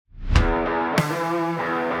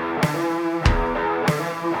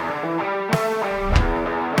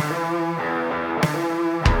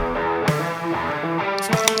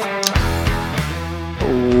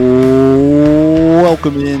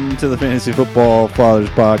Welcome in to the Fantasy Football Fathers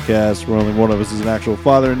Podcast, where only one of us is an actual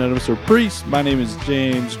father and none of us are priests. My name is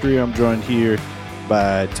James Greer. I'm joined here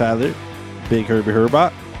by Tyler, Big Herbie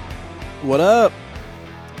Herbot. What up?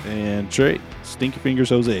 And Trey, Stinky Fingers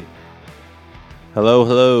Jose. Hello,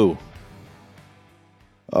 hello.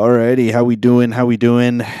 Alrighty, how we doing?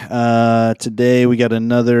 Today we got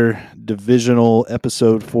another divisional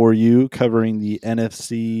episode for you covering the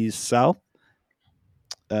NFC South.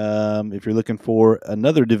 If you're looking for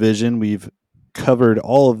another division, we've covered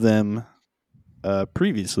all of them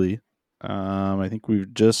previously. I think we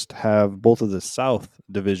just have both of the South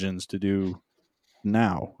divisions to do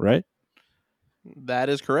now, right? That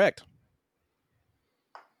is correct.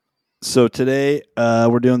 So today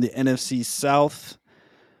we're doing the NFC South,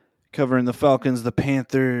 covering the Falcons, the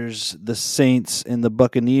Panthers, the Saints, and the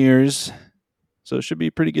Buccaneers. So it should be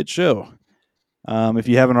a pretty good show. If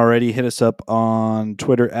you haven't already, hit us up on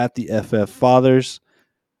Twitter at the FF Fathers.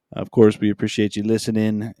 Of course, we appreciate you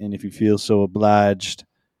listening, and if you feel so obliged,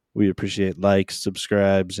 we appreciate likes,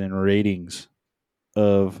 subscribes, and ratings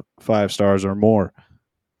of 5 stars or more.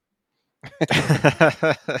 All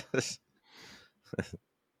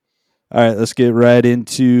right, let's get right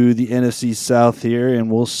into the NFC South here, and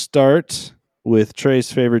we'll start with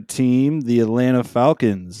Trey's favorite team, the Atlanta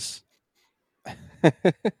Falcons.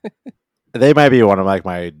 They might be one of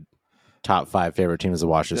my top 5 favorite teams to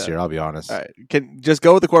watch this year. I'll be honest. All right, just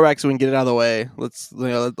go with the quarterback so we can get it out of the way. Let's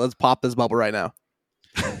pop this bubble right now.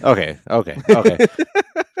 Okay. All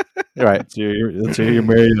right. Let's hear your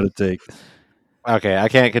Mariota take. Okay, I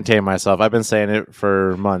can't contain myself. I've been saying it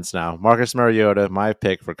for months now. Marcus Mariota, my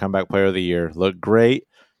pick for comeback player of the year, looked great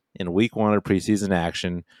in week 1 of preseason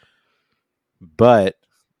action. But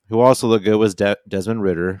who also looked good was Desmond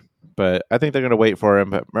Ridder. But I think they're going to wait for him.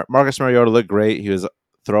 But Marcus Mariota looked great. He was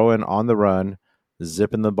throwing on the run,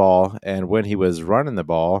 zipping the ball. And when he was running the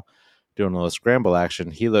ball, doing a little scramble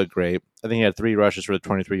action, he looked great. I think he had 3 rushes for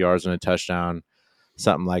 23 yards and a touchdown,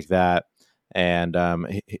 something like that. And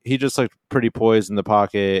he just looked pretty poised in the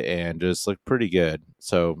pocket and just looked pretty good.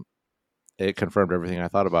 So it confirmed everything I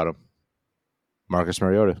thought about him. Marcus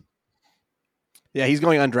Mariota. Yeah, he's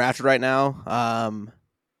going undrafted right now.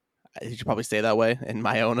 He should probably stay that way, in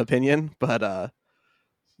my own opinion. But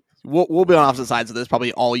we'll be on opposite sides of this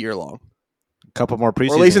probably all year long. A couple more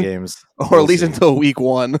preseason games. Or at least until week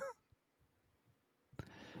 1.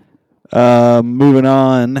 Moving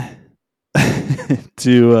on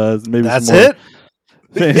to maybe that's some more it.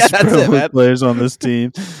 fantasy that's it, man. players on this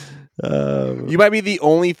team. You might be the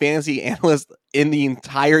only fantasy analyst in the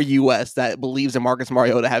entire U.S. that believes in Marcus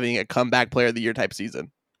Mariota having a comeback player of the year type season.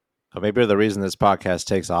 Well, maybe the reason this podcast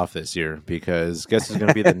takes off this year, because guess who's going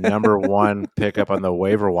to be the number 1 pickup on the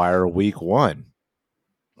waiver wire week 1?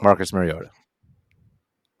 Marcus Mariota.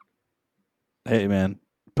 Hey, man,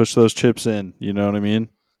 push those chips in. You know what I mean?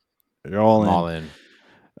 You're all in. All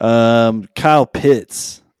in. Kyle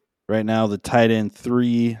Pitts, right now the tight end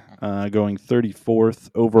 3, going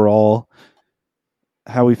 34th overall.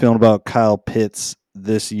 How we feeling about Kyle Pitts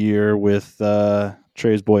this year with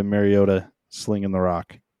Trey's boy Mariota slinging the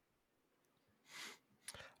rock?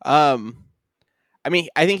 I mean,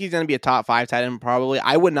 I think he's going to be a top 5 tight end probably.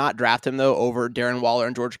 I would not draft him though over Darren Waller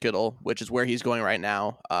and George Kittle, which is where he's going right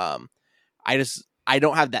now. I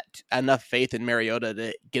don't have that enough faith in Mariota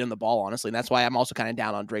to get him the ball, honestly. And that's why I'm also kind of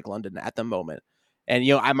down on Drake London at the moment. And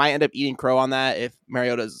I might end up eating crow on that if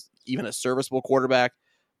Mariota's even a serviceable quarterback,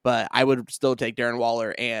 but I would still take Darren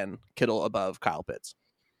Waller and Kittle above Kyle Pitts.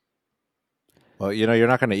 Well, you're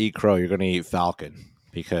not going to eat crow. You're going to eat falcon.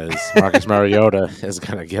 Because Marcus Mariota is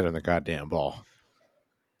going to get in the goddamn ball.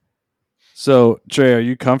 So, Trey, are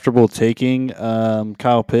you comfortable taking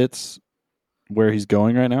Kyle Pitts where he's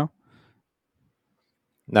going right now?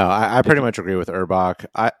 No, I pretty much agree with Urbach.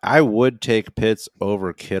 I would take Pitts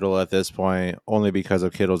over Kittle at this point, only because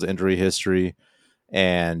of Kittle's injury history.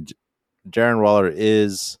 And Darren Waller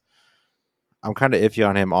I'm kind of iffy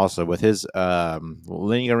on him also with his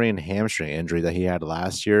lingering hamstring injury that he had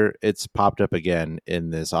last year. It's popped up again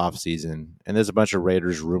in this offseason. And there's a bunch of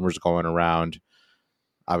Raiders rumors going around.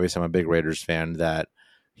 Obviously, I'm a big Raiders fan, that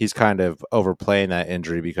he's kind of overplaying that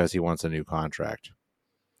injury because he wants a new contract.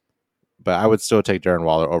 But I would still take Darren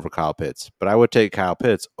Waller over Kyle Pitts. But I would take Kyle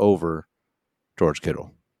Pitts over George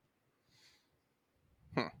Kittle.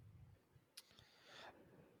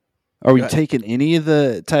 Are we taking any of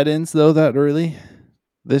the tight ends, though, that early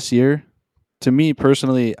this year? To me,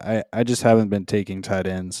 personally, I just haven't been taking tight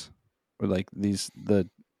ends. Or like the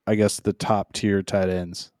top tier tight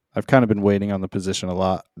ends. I've kind of been waiting on the position a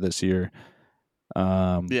lot this year.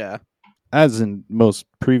 Yeah. As in most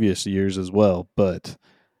previous years as well. But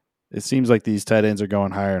It seems like these tight ends are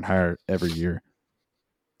going higher and higher every year.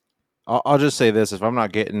 I'll just say this: if I'm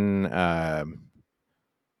not getting,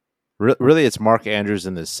 really, it's Mark Andrews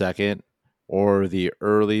in the second or the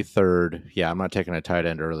early third. Yeah, I'm not taking a tight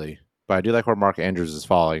end early, but I do like where Mark Andrews is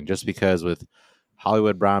falling, just because with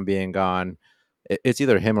Hollywood Brown being gone, it's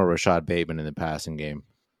either him or Rashad Bateman in the passing game.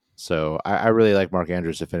 So I really like Mark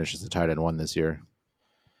Andrews to finish as the tight end 1 this year.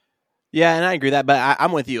 Yeah, and I agree with that, but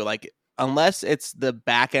I'm with you. Like, unless it's the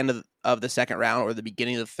back end of the second round or the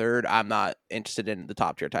beginning of the third, I'm not interested in the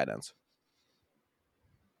top tier tight ends.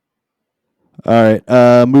 All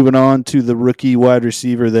right, moving on to the rookie wide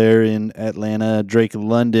receiver there in Atlanta, Drake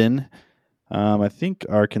London. I think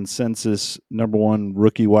our consensus number one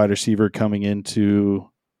rookie wide receiver coming into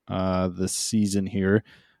the season here,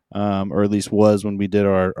 or at least was when we did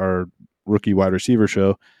our rookie wide receiver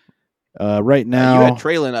show. Right now, you had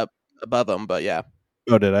Traylon up above him, but yeah.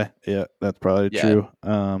 Oh, did I? Yeah, that's probably true.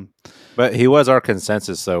 But he was our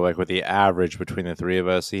consensus, though. Like with the average between the three of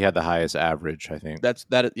us, he had the highest average, I think. That's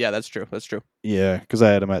true. That's true. Yeah, because I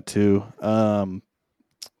had him at 2.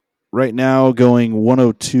 Right now, going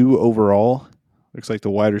 102 overall. Looks like the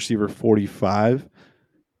wide receiver 45.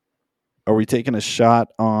 Are we taking a shot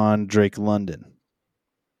on Drake London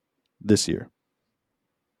this year?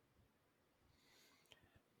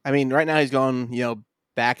 I mean, right now he's going,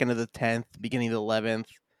 back into the 10th, beginning of the 11th.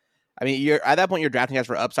 I mean, you're at that point you're drafting guys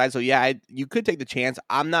for upside. So yeah, you could take the chance.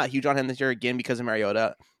 I'm not huge on him this year again because of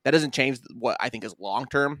Mariota. That doesn't change what I think his long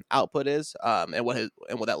term output is, and what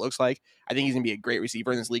that looks like. I think he's gonna be a great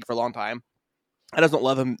receiver in this league for a long time. I just don't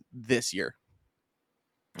love him this year.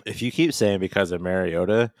 If you keep saying because of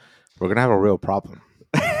Mariota, we're gonna have a real problem.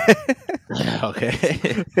 Okay,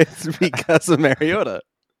 it's because of Mariota.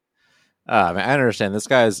 Man, I understand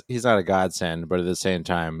this he's not a godsend, but at the same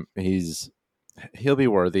time, he'll be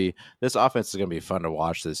worthy. This offense is going to be fun to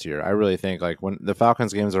watch this year. I really think, like, when the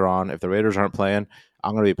Falcons games are on, if the Raiders aren't playing,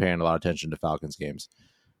 I'm going to be paying a lot of attention to Falcons games.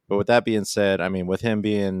 But with that being said, I mean, with him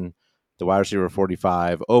being the wide receiver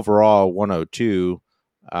 45, overall 102,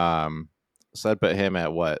 so I'd put him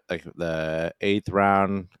at what, like the 8th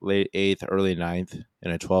round, late 8th, early 9th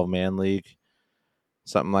in a 12-man league,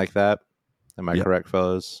 something like that. Am I correct,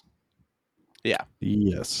 fellas? Yeah.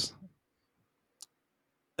 Yes.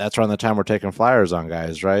 That's around the time we're taking flyers on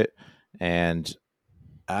guys, right? And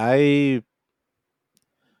I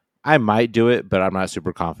might do it, but I'm not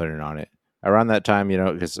super confident on it. Around that time,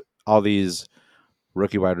 because all these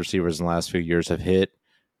rookie wide receivers in the last few years have hit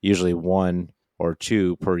usually 1 or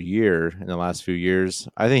 2 per year in the last few years.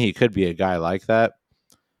 I think he could be a guy like that.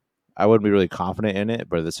 I wouldn't be really confident in it,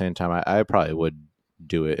 but at the same time, I probably would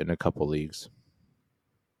do it in a couple leagues.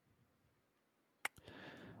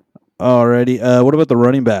 Alrighty. What about the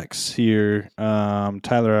running backs here?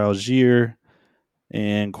 Tyler Algier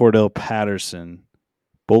and Cordell Patterson,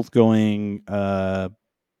 both going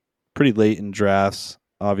pretty late in drafts.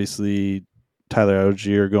 Obviously, Tyler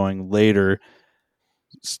Algier going later,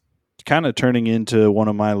 kind of turning into one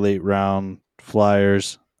of my late round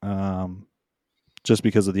flyers, just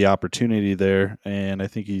because of the opportunity there, and I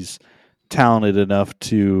think he's talented enough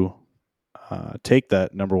to take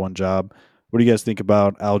that number one job. What do you guys think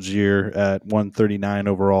about Algier at 139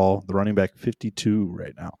 overall, the running back 52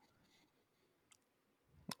 right now?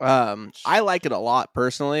 I like it a lot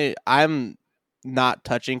personally. I'm not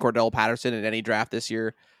touching Cordell Patterson in any draft this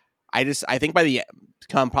year. I think by the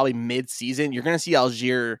probably mid-season, you're going to see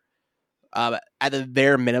Algier at the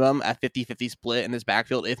bare minimum at 50-50 split in this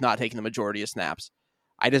backfield, if not taking the majority of snaps.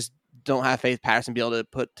 I just don't have faith Patterson be able to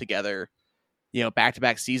put together,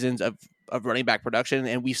 back-to-back seasons of running back production,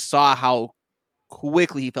 and we saw how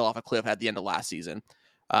quickly he fell off a cliff at the end of last season.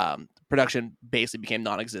 Production basically became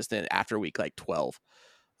non-existent after week 12.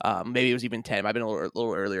 Maybe it was even 10. It might have been a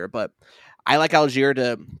little earlier, but I like Algier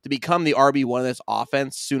to become the RB1 of this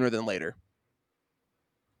offense sooner than later.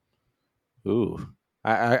 Ooh,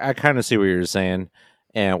 I kind of see what you're saying.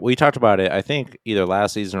 And we talked about it, I think, either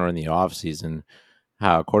last season or in the off season,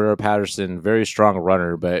 how Cordell Patterson, very strong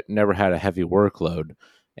runner, but never had a heavy workload.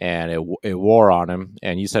 And it wore on him.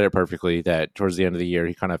 And you said it perfectly that towards the end of the year,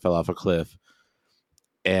 he kind of fell off a cliff.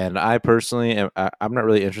 And I personally I'm not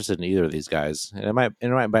really interested in either of these guys. And it might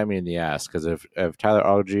bite me in the ass because if Tyler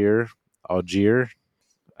Algier,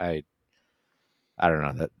 I don't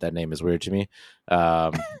know, that name is weird to me.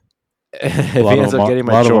 If he ends up getting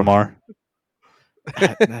my short,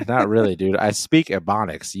 not really, dude. I speak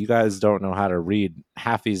Ebonics. You guys don't know how to read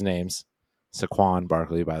half these names. Saquon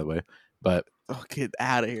Barkley, by the way, but get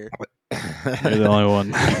out of here. You're the only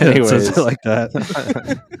one that says it like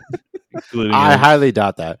that. I highly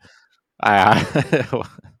doubt that. I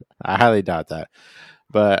highly doubt that.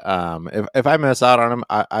 But if I miss out on him,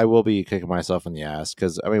 I will be kicking myself in the ass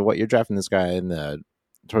because I mean, what you're drafting this guy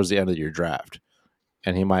towards the end of your draft,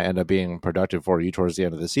 and he might end up being productive for you towards the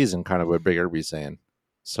end of the season, kind of what Big Irby's saying.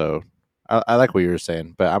 So I like what you were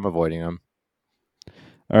saying, but I'm avoiding him.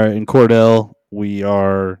 All right, in Cordell, we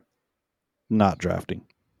are not drafting,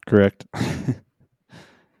 correct?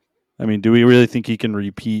 I mean, do we really think he can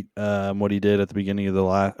repeat what he did at the beginning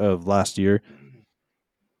of last year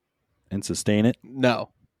and sustain it? No,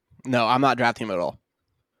 I'm not drafting him at all.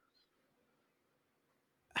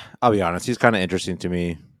 I'll be honest, he's kind of interesting to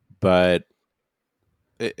me, but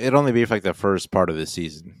it'd only be for like the first part of the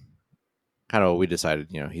season. Kind of what we decided,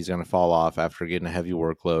 he's going to fall off after getting a heavy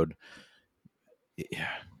workload. Yeah,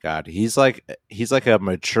 God, he's like a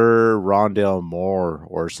mature Rondale Moore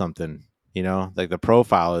or something. Like the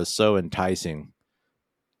profile is so enticing,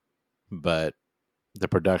 but the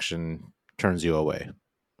production turns you away.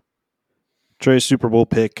 Trey's Super Bowl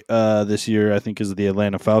pick this year, I think, is the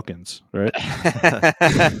Atlanta Falcons, right?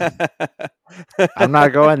 I'm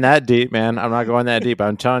not going that deep, man. I'm not going that deep.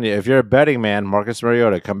 I'm telling you, if you're a betting man, Marcus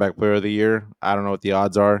Mariota, comeback player of the year. I don't know what the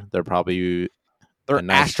odds are. They're probably they're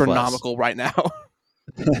nice astronomical right now.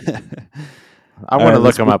 I'm going to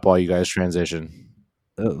look them up while you guys transition.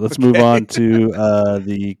 Let's move on to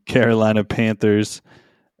the Carolina Panthers,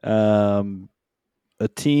 a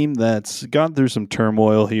team that's gone through some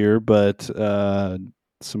turmoil here, but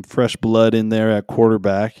some fresh blood in there at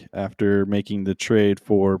quarterback after making the trade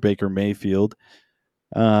for Baker Mayfield.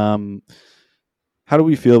 How do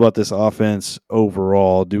we feel about this offense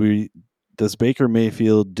overall? Does Baker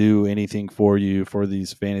Mayfield do anything for you for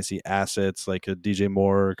these fantasy assets like a DJ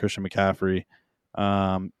Moore or Christian McCaffrey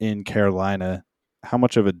in Carolina? How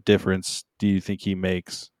much of a difference do you think he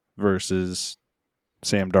makes versus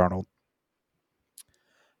Sam Darnold?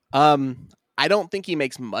 I don't think he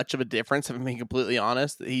makes much of a difference, if I'm being completely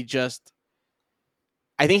honest. I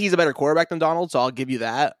think he's a better quarterback than Donald, so I'll give you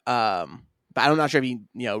that. But I'm not sure if he,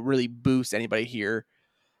 really boosts anybody here.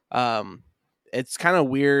 It's kind of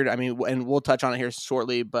weird. I mean, and we'll touch on it here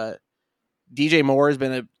shortly, but DJ Moore has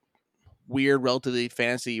been a weird, relatively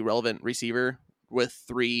fantasy relevant receiver with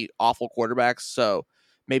 3 awful quarterbacks. So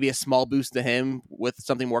maybe a small boost to him with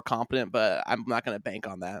something more competent, but I'm not going to bank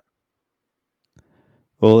on that.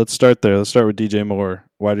 Well, let's start there. Let's start with DJ Moore,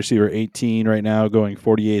 wide receiver 18 right now, going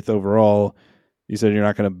 48th overall. You said you're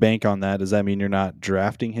not going to bank on that. Does that mean you're not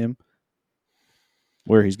drafting him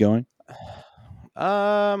where he's going?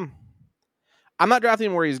 I'm not drafting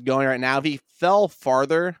him where he's going right now. If he fell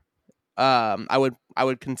farther, I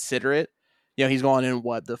would consider it. He's going in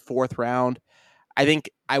the 4th round. I think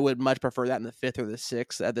I would much prefer that in the 5th or the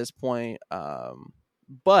 6th at this point.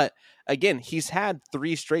 But again, he's had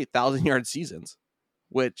 3 straight 1,000-yard seasons,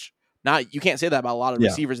 which you can't say that about a lot of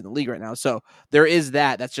receivers in the league right now. So there is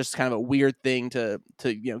that. That's just kind of a weird thing to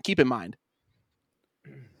keep in mind.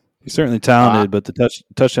 He's certainly talented, but the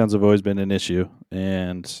touchdowns have always been an issue.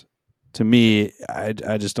 And to me, I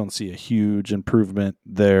just don't see a huge improvement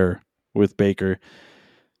there with Baker.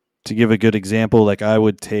 To give a good example, like I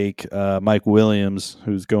would take Mike Williams,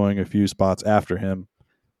 who's going a few spots after him,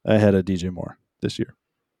 ahead of DJ Moore this year.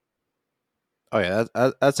 Oh, yeah,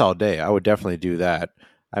 that's all day. I would definitely do that.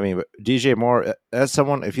 I mean, DJ Moore, as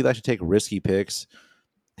someone, if you like to take risky picks,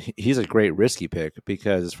 he's a great risky pick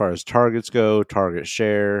because as far as targets go, target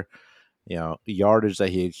share, yardage that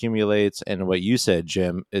he accumulates, and what you said,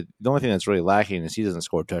 Jim, the only thing that's really lacking is he doesn't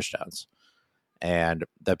score touchdowns. And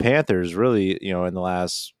the Panthers really, in the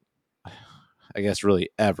last, I guess, really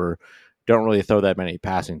ever, don't really throw that many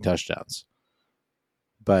passing touchdowns.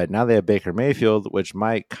 But now they have Baker Mayfield, which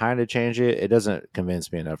might kind of change it. It doesn't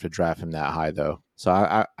convince me enough to draft him that high, though. So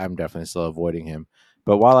I'm definitely still avoiding him.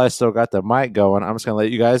 But while I still got the mic going, I'm just going to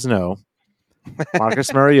let you guys know.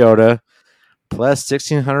 Marcus Mariota, plus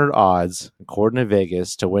 1,600 odds, according to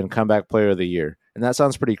Vegas, to win Comeback Player of the Year. And that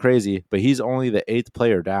sounds pretty crazy, but he's only the 8th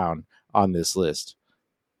player down on this list.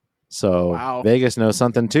 So wow. Vegas knows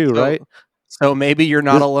something too, right? So maybe you're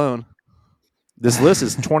not alone. This list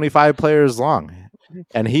is 25 players long.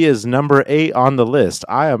 And he is number 8 on the list.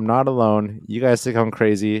 I am not alone. You guys think I'm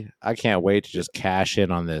crazy. I can't wait to just cash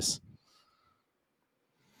in on this.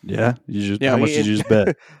 Yeah. How much did you just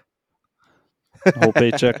bet? Whole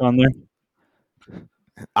paycheck on there?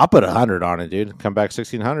 I'll put 100 on it, dude. Come back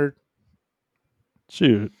 1,600.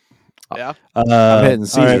 Shoot. Yeah. I'm hitting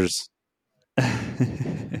Caesars.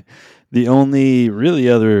 Right. The only really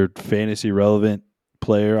other fantasy relevant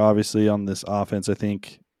player, obviously, on this offense, I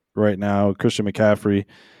think, right now, Christian McCaffrey,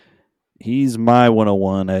 he's my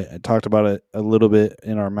 101. I talked about it a little bit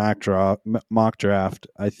in our mock draft.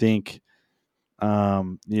 I think,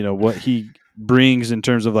 what he brings in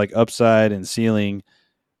terms of like upside and ceiling,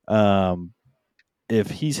 if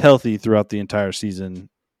he's healthy throughout the entire season,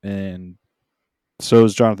 and so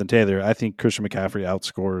is Jonathan Taylor, I think Christian McCaffrey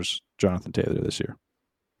outscores Jonathan Taylor this year.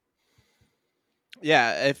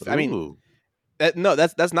 Yeah, Ooh.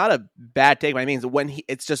 that's not a bad take. But I mean,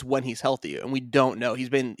 it's just when he's healthy, and we don't know. He's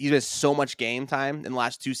been so much game time in the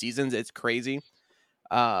last 2 seasons. It's crazy.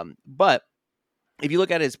 But if you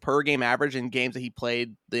look at his per game average in games that he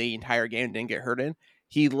played the entire game and didn't get hurt in,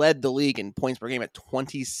 he led the league in points per game at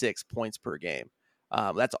 26 points per game.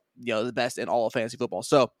 That's the best in all of fantasy football.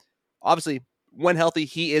 So obviously, when healthy,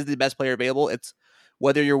 he is the best player available. It's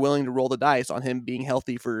whether you're willing to roll the dice on him being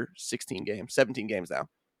healthy for 17 games now.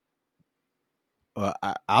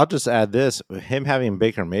 I'll just add this: him having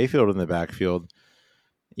Baker Mayfield in the backfield,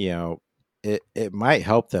 it might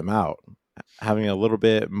help them out, having a little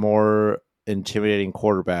bit more intimidating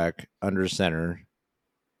quarterback under center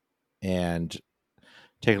and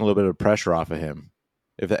taking a little bit of pressure off of him.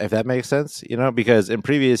 If that makes sense, because in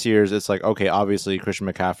previous years it's like, okay, obviously Christian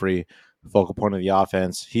McCaffrey, focal point of the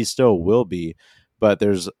offense, he still will be, but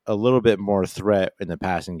there's a little bit more threat in the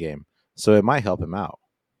passing game, so it might help him out.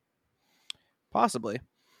 Possibly.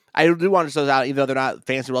 I do want to those out, even though they're not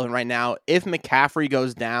fantasy relevant right now. If McCaffrey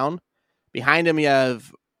goes down, behind him you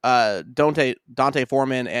have Dante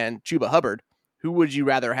Foreman and Chuba Hubbard. Who would you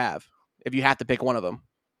rather have if you have to pick one of them?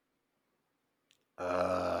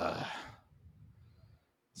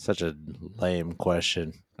 Such a lame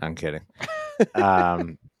question. I'm kidding.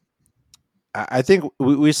 I think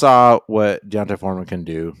we saw what Dante Foreman can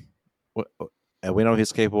do, and we know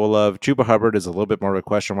he's capable of. Chuba Hubbard is a little bit more of a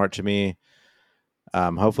question mark to me.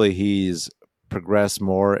 Hopefully he's progressed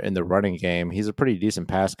more in the running game. He's a pretty decent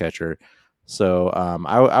pass catcher. So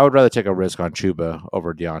I would rather take a risk on Chuba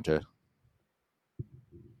over Deonta.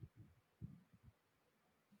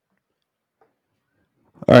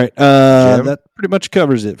 All right. That pretty much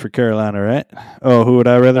covers it for Carolina, right? Oh, who would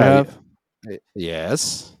I rather have?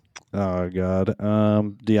 Yes. Oh, God.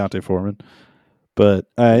 Deontay Foreman. But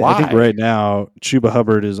I think right now Chuba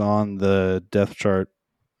Hubbard is on the depth chart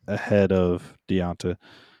ahead of Deontay.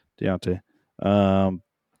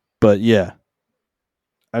 But yeah,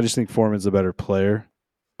 I just think Foreman's a better player.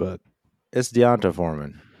 But it's Deonta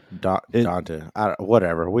Foreman. Dante.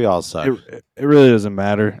 Whatever. We all suck. It really doesn't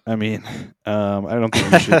matter. I mean, I don't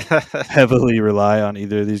think you should heavily rely on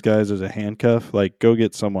either of these guys as a handcuff. Like, go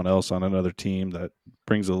get someone else on another team that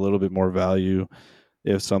brings a little bit more value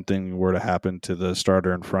if something were to happen to the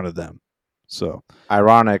starter in front of them. So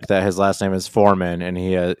ironic that his last name is Foreman and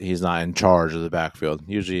he's not in charge of the backfield.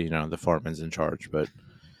 Usually, the Foreman's in charge, but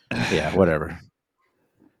yeah, whatever.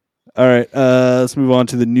 All right, let's move on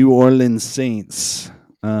to the New Orleans Saints.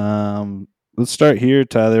 Let's start here,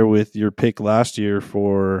 Tyler, with your pick last year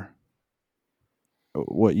for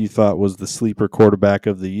what you thought was the sleeper quarterback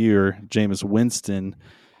of the year, Jameis Winston.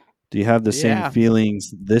 Do you have the same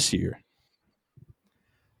feelings this year?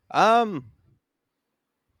 No,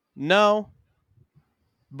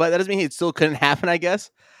 but that doesn't mean it still couldn't happen. I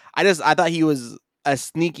guess I thought he was a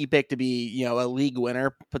sneaky pick to be, a league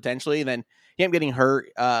winner potentially. And then him getting hurt.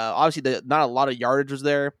 Obviously, not a lot of yardage was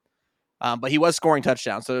there. But he was scoring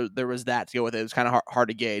touchdowns, so there was that to go with it. It was kind of hard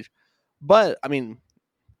to gauge. But, I mean,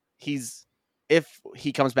 if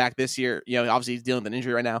he comes back this year, obviously he's dealing with an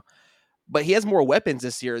injury right now, but he has more weapons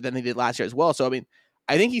this year than he did last year as well. So, I mean,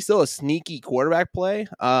 I think he's still a sneaky quarterback play.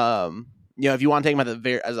 If you want to take him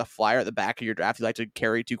as a flyer at the back of your draft, you like to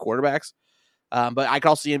carry 2 quarterbacks. But I could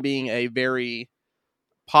also see him being a very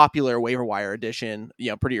popular waiver wire addition,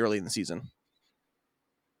 pretty early in the season.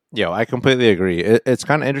 I completely agree. It's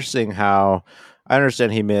kind of interesting how I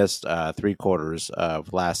understand he missed 3 quarters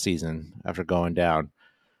of last season after going down.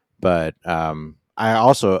 But I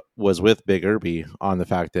also was with Big Irby on the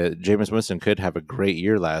fact that Jameis Winston could have a great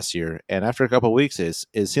year last year. And after a couple of weeks,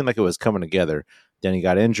 it seemed like it was coming together. Then he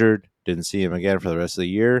got injured, didn't see him again for the rest of the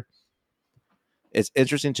year. It's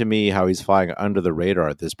interesting to me how he's flying under the radar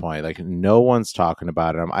at this point. Like, no one's talking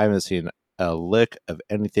about him. I haven't seen a lick of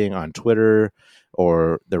anything on Twitter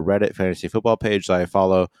or the Reddit fantasy football page that I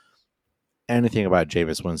follow, anything about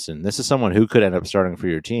Jameis Winston. This is someone who could end up starting for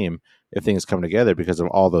your team if things come together because of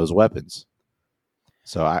all those weapons.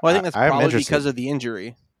 So I think that's probably because of the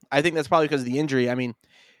injury. I mean,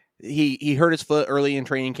 he hurt his foot early in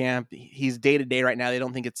training camp. He's day-to-day right now. They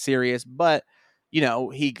don't think it's serious, but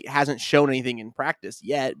he hasn't shown anything in practice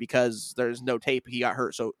yet because there's no tape. He got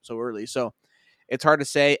hurt so early. So it's hard to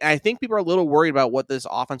say. And I think people are a little worried about what this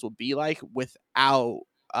offense will be like without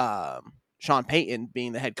Sean Payton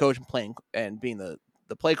being the head coach and playing and being the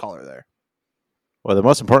play caller there. Well, the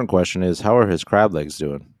most important question is, how are his crab legs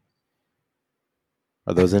doing?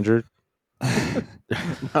 Are those injured?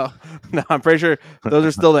 No, I'm pretty sure those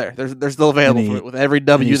are still there. They're still available with every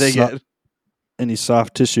W they get. Any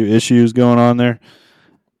soft tissue issues going on there?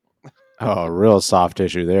 Oh, real soft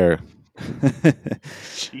tissue there.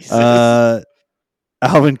 Jesus. Alvin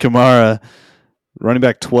Kamara, running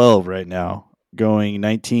back 12 right now, going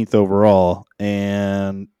 19th overall.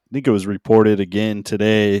 And I think it was reported again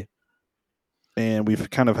today, and we've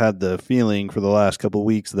kind of had the feeling for the last couple of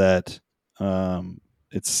weeks that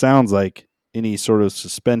it sounds like any sort of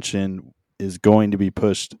suspension is going to be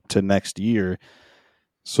pushed to next year.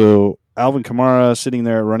 So Alvin Kamara sitting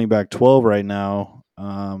there at running back 12 right now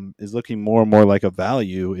is looking more and more like a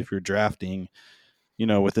value if you're drafting,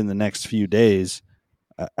 within the next few days.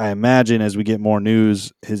 I imagine as we get more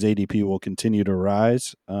news, his ADP will continue to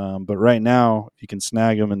rise. But right now, if you can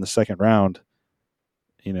snag him in the second round,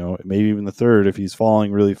 maybe even the third, if he's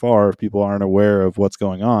falling really far, if people aren't aware of what's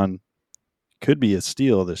going on, could be a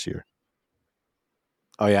steal this year.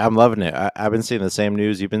 Oh, yeah, I'm loving it. I've been seeing the same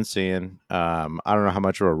news you've been seeing. I don't know how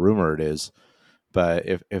much of a rumor it is, but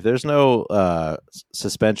if there's no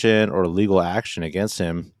suspension or legal action against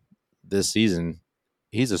him this season,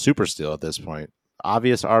 he's a super steal at this point.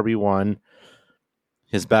 Obvious RB1.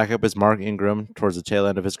 His backup is Mark Ingram towards the tail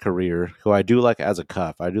end of his career, who I do like as a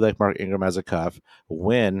cuff. I do like Mark Ingram as a cuff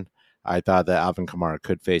when I thought that Alvin Kamara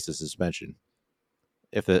could face a suspension.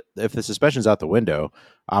 If the suspension's out the window,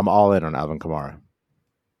 I'm all in on Alvin Kamara.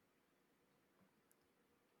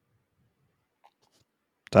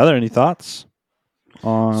 Tyler, any thoughts?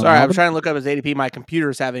 Sorry, I was trying to look up his ADP. My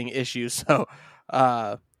computer's having issues, so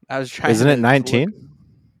I was trying. Isn't it 19?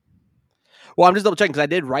 Well, I'm just double checking because I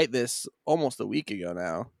did write this almost a week ago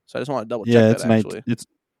now, so I just want to double check. Yeah, that, it's 19.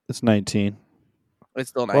 It's 19. It's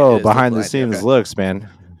still 19. Whoa, behind the scenes looks, man.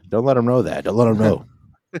 Don't let them know that. Don't let them know.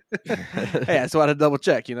 Hey, I just want to double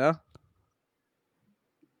check,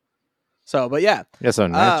 So, but yeah. Yeah, so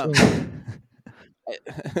 19.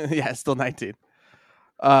 Yeah, it's still 19.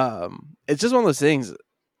 It's just one of those things.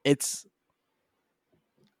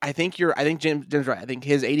 I think Jim's right. I think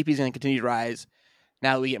his ADP is going to continue to rise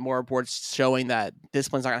now that we get more reports showing that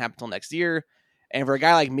discipline's not going to happen until next year. And for a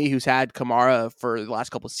guy like me who's had Kamara for the last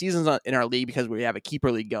couple of seasons in our league because we have a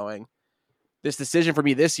keeper league going, this decision for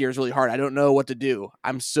me this year is really hard. I don't know what to do.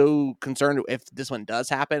 I'm so concerned if this one does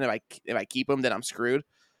happen. If I keep him, then I'm screwed.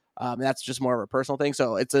 And that's just more of a personal thing.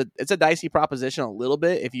 So it's a dicey proposition a little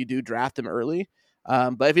bit if you do draft him early.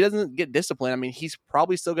 But if he doesn't get disciplined, I mean, he's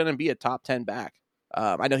probably still going to be a top 10 back.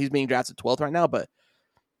 I know he's being drafted 12th right now, but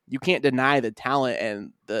you can't deny the talent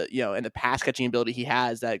and the pass catching ability he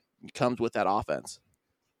has that comes with that offense.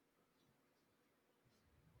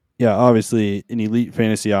 Yeah, obviously an elite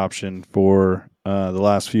fantasy option for the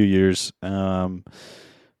last few years. And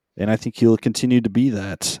I think he'll continue to be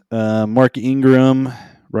that. Mark Ingram,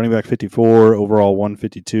 running back 54, overall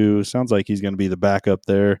 152. Sounds like he's going to be the backup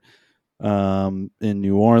there in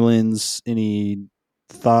New Orleans. Any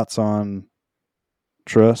thoughts on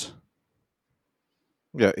Truss?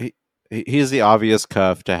 Yeah, he's the obvious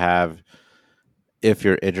cuff to have if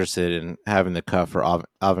you're interested in having the cuff for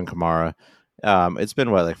Alvin Kamara. It's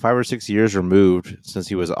been, like 5 or 6 years removed since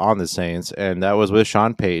he was on the Saints, and that was with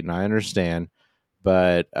Sean Payton. I understand.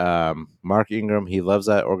 But Mark Ingram, he loves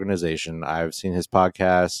that organization. I've seen his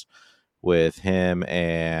podcast with him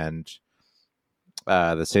and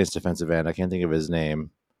the Saints defensive end. I can't think of his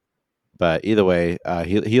name. But either way,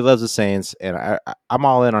 he loves the Saints, and I'm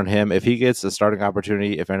all in on him. If he gets a starting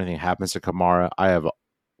opportunity, if anything happens to Kamara, I have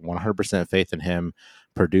 100% faith in him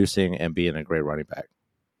producing and being a great running back.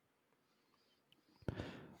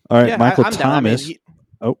 All right, yeah, Michael Thomas.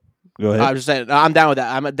 Go ahead. I was just saying, I'm down with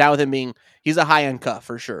that. I'm down with him being, he's a high-end cuff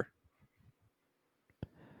for sure.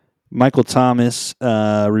 Michael Thomas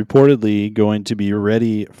reportedly going to be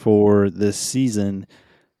ready for this season.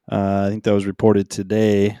 I think that was reported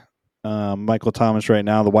today. Michael Thomas right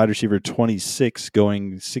now, the wide receiver 26,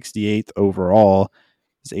 going 68th overall.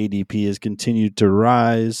 His ADP has continued to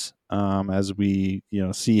rise as we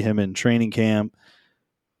see him in training camp.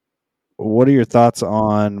 What are your thoughts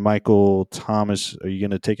on Michael Thomas? Are you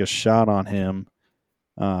going to take a shot on him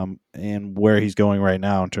and where he's going right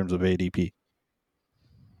now in terms of ADP?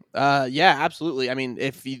 Yeah, absolutely. I mean,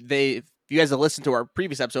 if you guys have listened to our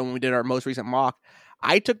previous episode when we did our most recent mock,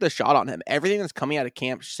 I took the shot on him. Everything that's coming out of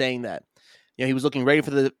camp saying that he was looking ready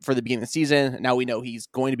for the beginning of the season. Now we know he's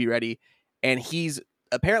going to be ready, and he's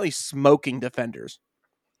apparently smoking defenders,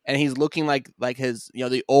 and he's looking like his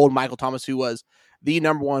the old Michael Thomas who was the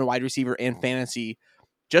number one wide receiver in fantasy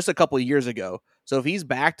just a couple of years ago. So if he's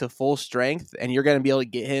back to full strength, and you're going to be able to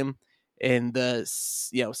get him in the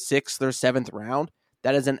 6th or 7th round,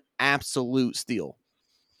 that is an absolute steal.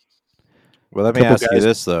 Well, let me Couple ask you guys-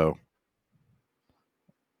 this though.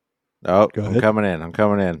 Oh, Go I'm ahead.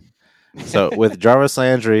 coming in. So with Jarvis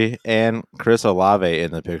Landry and Chris Olave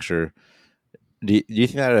in the picture, do you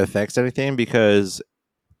think that affects anything? Because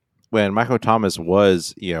when Michael Thomas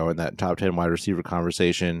was, in that top 10 wide receiver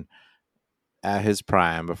conversation at his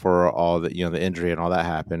prime before all the, the injury and all that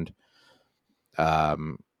happened,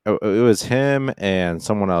 it was him and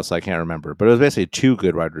someone else I can't remember, but it was basically two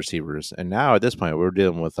good wide receivers. And now at this point, we're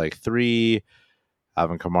dealing with like three.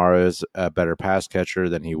 Alvin Kamara is a better pass catcher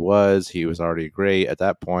than he was. He was already great at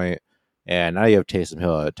that point, and now you have Taysom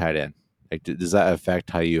Hill at tight end. Like, does that affect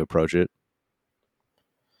how you approach it?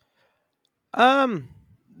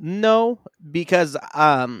 No, because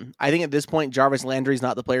I think at this point Jarvis Landry is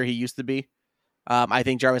not the player he used to be. I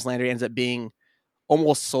think Jarvis Landry ends up being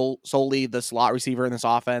almost solely the slot receiver in this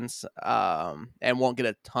offense, and won't get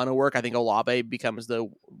a ton of work. I think Olave becomes the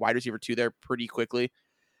wide receiver 2 there pretty quickly.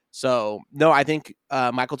 So no, I think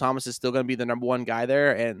Michael Thomas is still going to be the number one guy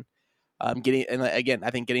there, and I think getting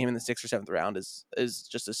him in the 6th or 7th round is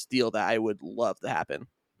just a steal that I would love to happen.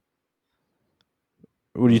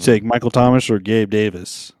 What do you take, Michael Thomas or Gabe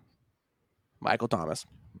Davis? Michael Thomas.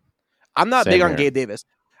 I'm not Same big on here. Gabe Davis.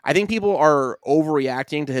 I think people are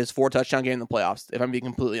overreacting to his 4 touchdown game in the playoffs, if I'm being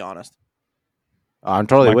completely honest. I'm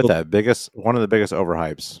totally with Michael- that. One of the biggest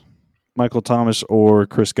overhypes. Michael Thomas or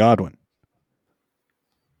Chris Godwin?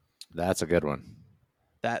 That's a good one.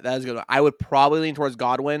 That is a good one. I would probably lean towards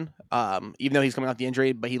Godwin, even though he's coming off the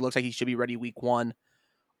injury, but he looks like he should be ready week 1,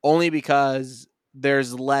 only because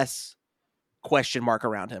there's less question mark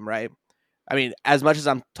around him, right? I mean, as much as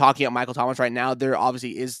I'm talking about Michael Thomas right now, there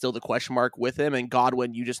obviously is still the question mark with him, and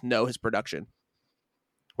Godwin, you just know his production.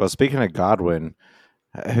 Well, speaking of Godwin,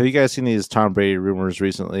 have you guys seen these Tom Brady rumors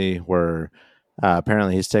recently where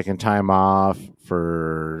apparently he's taking time off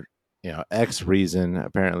for, X reason?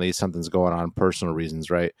 Apparently something's going on, personal reasons,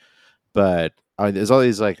 right? But there's all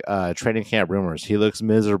these like training camp rumors. He looks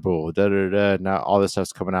miserable. Da da da. Now all this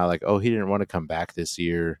stuff's coming out like, oh, he didn't want to come back this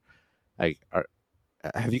year. Like,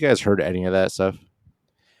 have you guys heard any of that stuff?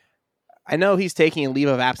 I know he's taking a leave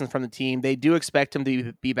of absence from the team. They do expect him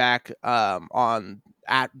to be back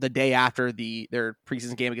at the day after their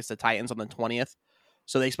preseason game against the Titans on the 20th.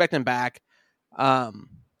 So they expect him back.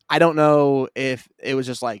 I don't know if it was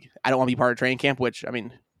just like, I don't want to be part of training camp, which, I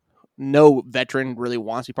mean, no veteran really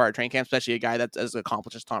wants to be part of training camp, especially a guy that's as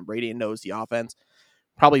accomplished as Tom Brady and knows the offense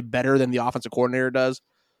probably better than the offensive coordinator does.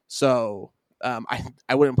 So I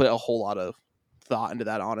wouldn't put a whole lot of thought into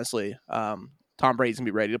that, honestly. Tom Brady's going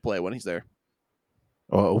to be ready to play when he's there.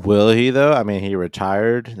 Well, will he though? I mean, he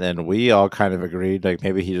retired. Then we all kind of agreed, like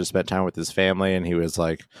maybe he just spent time with his family, and he was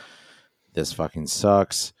like, "This fucking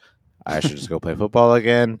sucks. I should just go play football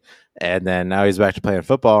again." And then now he's back to playing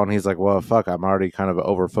football, and he's like, "Well, fuck, I'm already kind of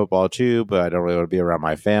over football too, but I don't really want to be around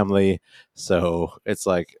my family." So it's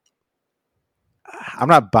like, I'm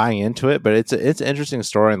not buying into it, but it's an interesting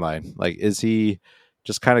storyline. Like, is he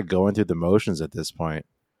just kind of going through the motions at this point?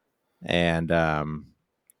 And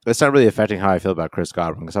it's not really affecting how I feel about Chris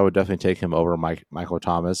Godwin, because I would definitely take him over Michael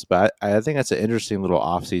Thomas. But I think that's an interesting little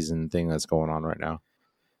offseason thing that's going on right now.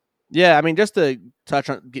 Yeah, I mean, just to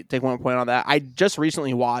take one point on that, I just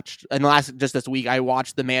recently watched, just this week, I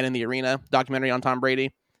watched the Man in the Arena documentary on Tom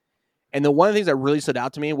Brady. And one of the things that really stood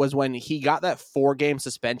out to me was when he got that 4-game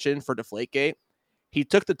suspension for Deflategate, he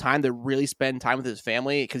took the time to really spend time with his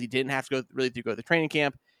family because he didn't have to go to the training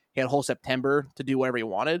camp. He had a whole September to do whatever he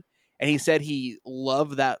wanted. And he said he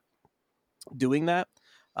loved doing that.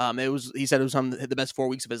 He said it was some of the best 4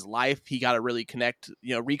 weeks of his life. He got to really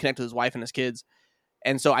reconnect with his wife and his kids.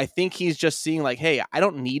 And so I think he's just seeing like, hey, I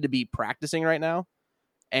don't need to be practicing right now.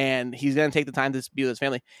 And he's going to take the time to be with his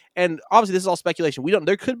family. And obviously this is all speculation.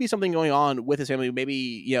 There could be something going on with his family.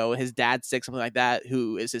 Maybe, his dad's sick, something like that,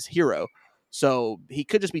 who is his hero. So he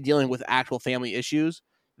could just be dealing with actual family issues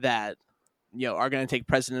that, are going to take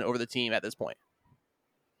precedent over the team at this point.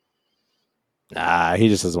 Nah, he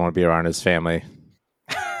just doesn't want to be around his family.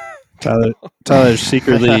 Tyler's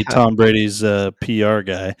secretly Tom Brady's PR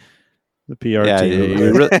guy. The PR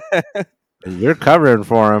team. You're covering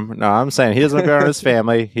for him. No, I'm saying he doesn't want to be around his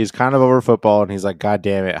family. He's kind of over football, and he's like, God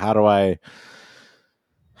damn it, how do I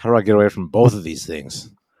get away from both of these things?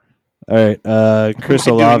 All right, Chris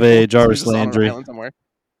Olave, Jarvis Landry.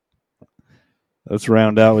 Let's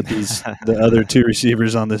round out with the other two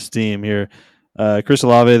receivers on this team here. Chris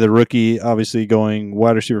Olave, the rookie, obviously going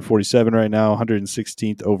wide receiver 47 right now,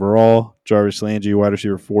 116th overall. Jarvis Landry, wide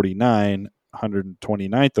receiver 49,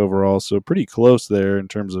 129th overall, so pretty close there in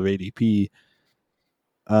terms of ADP.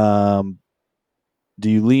 Do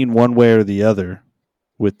you lean one way or the other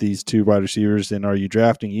with these two wide receivers, and are you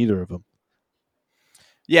drafting either of them?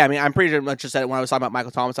 Yeah, I mean, I'm pretty much just said it when I was talking about Michael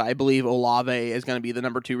Thomas. I believe Olave is going to be the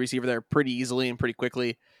number 2 receiver there pretty easily and pretty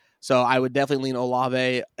quickly. So I would definitely lean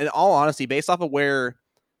Olave. In all honesty, based off of where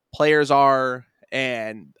players are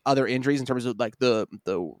and other injuries in terms of like the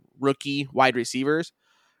rookie wide receivers,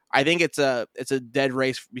 I think it's a dead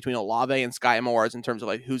race between Olave and Sky Moore in terms of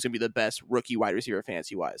like who's going to be the best rookie wide receiver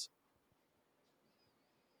fantasy wise.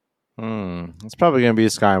 It's probably going to be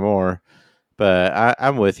Sky Moore, but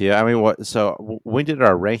I'm with you. I mean, what? So when we did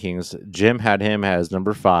our rankings, Jim had him as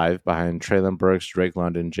number 5 behind Traylon Burks, Drake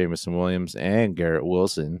London, Jameson Williams, and Garrett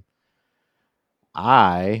Wilson.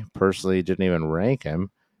 I personally didn't even rank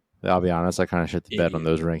him. I'll be honest, I kind of shit the bed on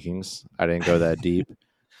those rankings. I didn't go that deep.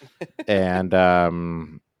 And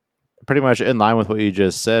pretty much in line with what you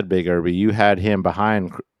just said, Big Irby, you had him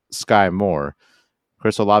behind Sky Moore.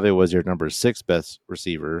 Chris Olave was your number 6 best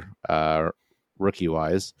receiver,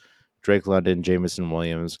 rookie-wise. Drake London, Jameson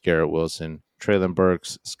Williams, Garrett Wilson, Traylon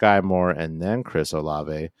Burks, Sky Moore, and then Chris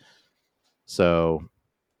Olave. So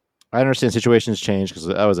I understand situations change because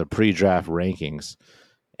that was a pre-draft rankings.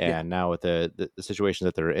 And now with the situation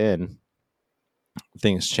that they're in,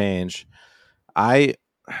 things change.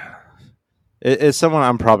 It's someone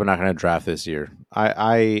I'm probably not going to draft this year.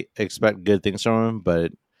 I expect good things from him,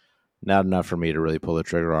 but not enough for me to really pull the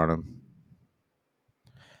trigger on him.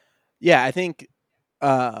 Yeah, I think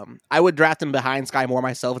I would draft him behind Sky Moore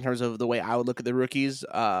myself in terms of the way I would look at the rookies.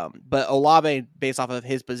 But Olave, based off of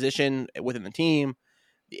his position within the team,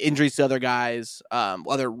 the injuries to other guys,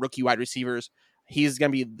 other rookie wide receivers, he's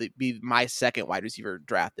going to be my second wide receiver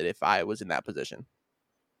drafted if I was in that position.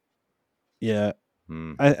 Yeah.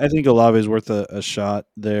 I think Olave is worth a shot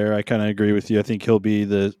there. I kind of agree with you. I think he'll be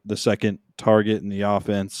the second target in the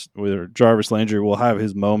offense, where Jarvis Landry will have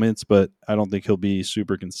his moments, but I don't think he'll be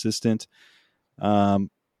super consistent. And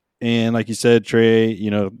like you said, Trey,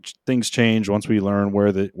 things change once we learn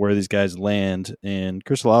where these guys land. And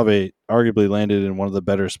Chris Olave arguably landed in one of the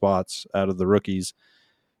better spots out of the rookies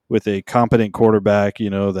with a competent quarterback,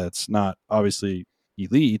 that's not obviously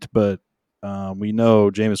elite, but we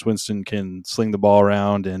know Jameis Winston can sling the ball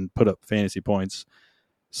around and put up fantasy points.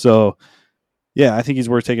 So, yeah, I think he's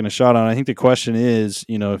worth taking a shot on. I think the question is,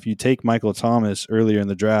 if you take Michael Thomas earlier in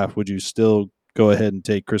the draft, would you still go ahead and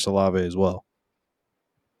take Chris Olave as well?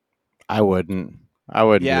 I wouldn't.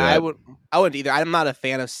 Yeah, I wouldn't either. I'm not a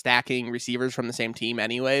fan of stacking receivers from the same team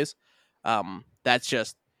anyways. That's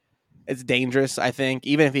just, it's dangerous, I think.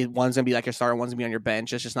 Even if one's going to be like your starter, one's going to be on your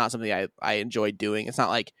bench, it's just not something I enjoy doing. It's not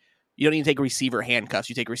like you don't need to take receiver handcuffs.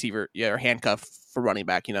 You take receiver or handcuff for running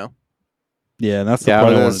back, Yeah, and that's the I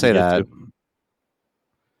point was I going wanted to say that.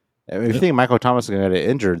 to. If you think Michael Thomas is going to get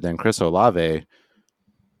injured, then Chris Olave,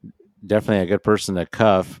 definitely a good person to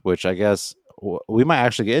cuff, which I guess we might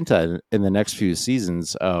actually get into in the next few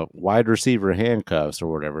seasons. Wide receiver handcuffs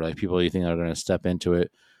or whatever, like people you think are going to step into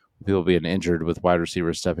it. People being injured with wide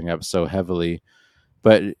receivers stepping up so heavily.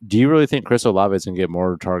 But do you really think Chris Olave is going to get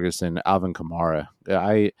more targets than Alvin Kamara?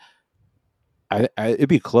 It'd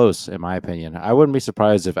be close, in my opinion. I wouldn't be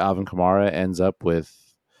surprised if Alvin Kamara ends up with,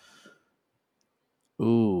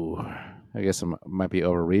 I guess I might be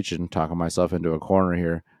overreaching, talking myself into a corner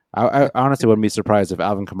here. I honestly wouldn't be surprised if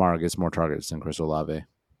Alvin Kamara gets more targets than Chris Olave.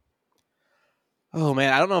 Oh,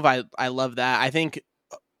 man, I don't know if I love that. I think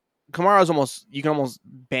Kamara's you can almost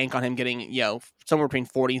bank on him getting, somewhere between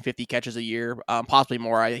 40 and 50 catches a year, possibly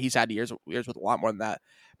more. He's had years with a lot more than that.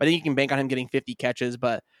 But I think you can bank on him getting 50 catches,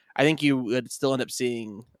 but I think you would still end up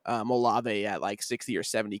seeing Olave at like 60 or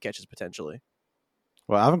 70 catches potentially.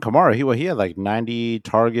 Well, Alvin Kamara, he had like 90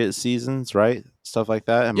 target seasons, right? Stuff like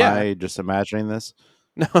that. Am I just imagining this?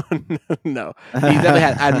 No. He definitely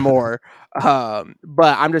had more.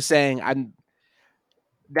 But I'm just saying,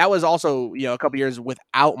 that was also, a couple years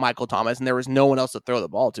without Michael Thomas, and there was no one else to throw the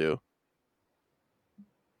ball to.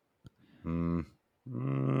 A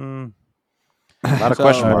lot of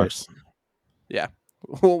question marks. Yeah,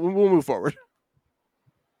 we'll move forward.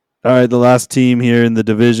 All right, the last team here in the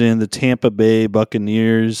division, the Tampa Bay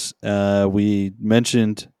Buccaneers. We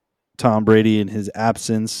mentioned Tom Brady in his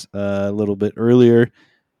absence a little bit earlier,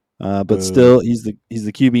 but still, he's the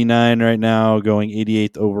QB9 right now, going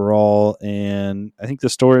 88th overall, and I think the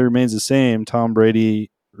story remains the same. Tom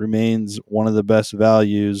Brady remains one of the best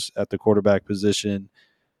values at the quarterback position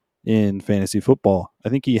in fantasy football. I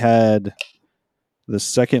think he had the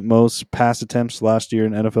second most pass attempts last year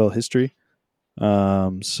in NFL history.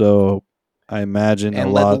 So I imagine and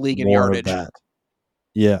a led lot the league in more yardage. of that.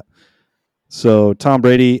 Yeah. So Tom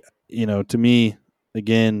Brady, to me,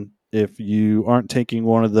 again, if you aren't taking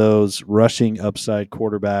one of those rushing upside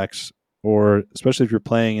quarterbacks, or especially if you're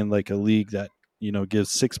playing in like a league that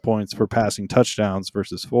gives 6 points for passing touchdowns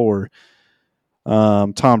versus 4.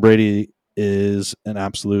 Tom Brady is an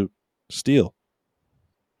absolute steal.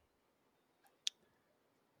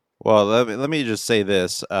 Well, let me just say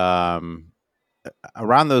this.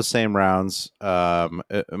 Around those same rounds,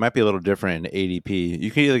 it might be a little different in ADP.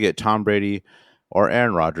 You can either get Tom Brady or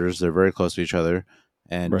Aaron Rodgers. They're very close to each other.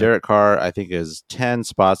 And Right. Derek Carr, I think, is 10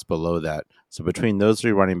 spots below that. So between those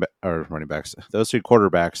three running backs, those three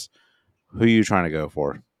quarterbacks, who are you trying to go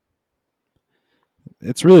for?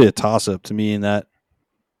 It's really a toss-up to me in that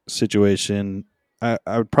situation. I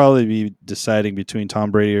would probably be deciding between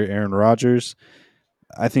Tom Brady or Aaron Rodgers.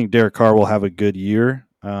 I think Derek Carr will have a good year,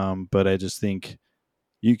 but I just think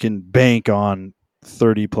you can bank on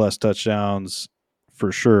 30-plus touchdowns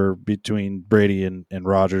for sure between Brady and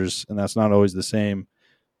Rodgers, and that's not always the same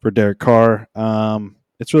for Derek Carr.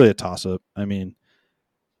 It's really a toss-up. I mean,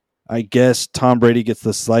 I guess Tom Brady gets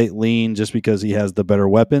the slight lean just because he has the better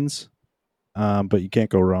weapons, but you can't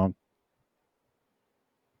go wrong.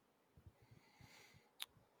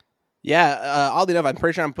 Yeah, oddly enough, I'm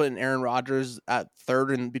pretty sure I'm putting Aaron Rodgers at third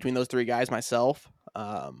in between those three guys myself.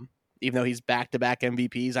 Even though he's back-to-back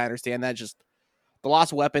MVPs, I understand that. Just the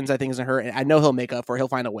loss of weapons, I think, isn't hurt. And I know he'll make up for it. He'll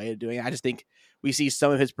find a way of doing it. I just think we see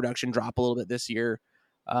some of his production drop a little bit this year.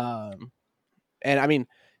 And I mean,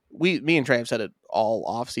 me and Trey have said it all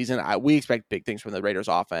offseason. We expect big things from the Raiders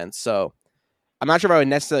offense. So I'm not sure if I would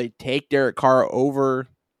necessarily take Derek Carr over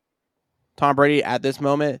Tom Brady at this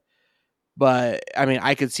moment. But, I mean,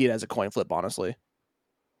 I could see it as a coin flip, honestly.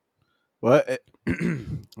 Well,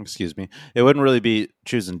 excuse me. It wouldn't really be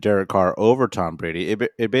choosing Derek Carr over Tom Brady.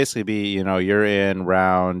 It'd basically be, you're in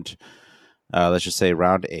round, let's just say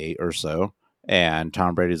round 8 or so, and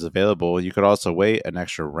Tom Brady's available. You could also wait an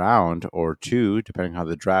extra round or 2, depending how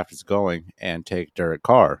the draft is going, and take Derek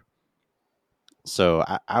Carr. So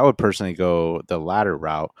I would personally go the latter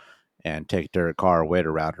route and take Derek Carr, wait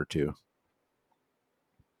a round or 2.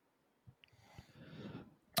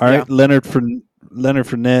 All right, Leonard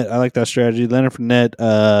Fournette. I like that strategy. Leonard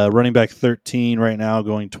Fournette, running back 13 right now,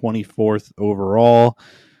 going 24th overall.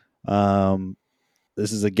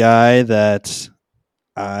 This is a guy that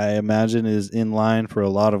I imagine is in line for a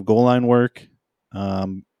lot of goal line work.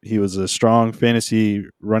 He was a strong fantasy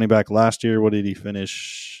running back last year. What did he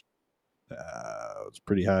finish? It was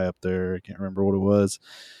pretty high up there. I can't remember what it was.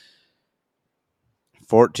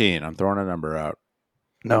 14. I'm throwing a number out.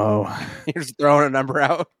 No. You're just throwing a number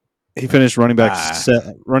out. He finished running back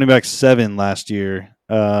 7 last year.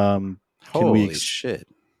 Holy shit.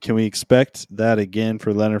 Can we expect that again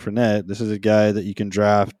for Leonard Fournette? This is a guy that you can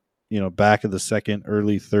draft, back of the second,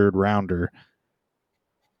 early third rounder.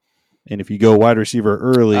 And if you go wide receiver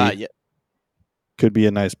early, could be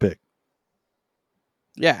a nice pick.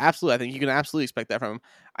 Yeah, absolutely. I think you can absolutely expect that from him.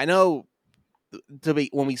 I know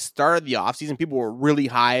when we started the offseason, people were really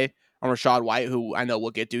high on Rachaad White, who I know we'll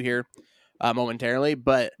get to here momentarily,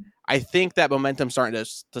 but I think that momentum's starting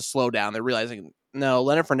to slow down. They're realizing, no,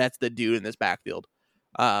 Leonard Fournette's the dude in this backfield.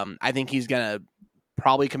 I think he's going to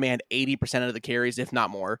probably command 80% of the carries, if not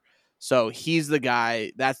more. So he's the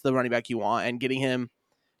guy, that's the running back you want, and getting him,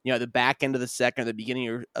 the back end of the second or the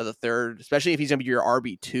beginning of the third, especially if he's going to be your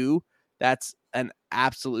RB2, that's an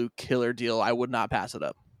absolute killer deal. I would not pass it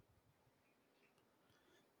up.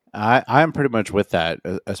 I'm pretty much with that,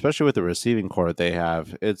 especially with the receiving core they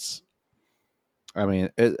have. It's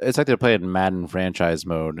like they're playing Madden franchise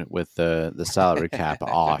mode with the salary cap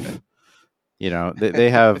off. They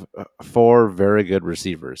have 4 very good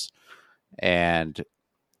receivers, and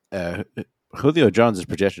Julio Jones is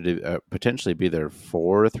projected to potentially be their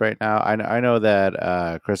 4th right now. I know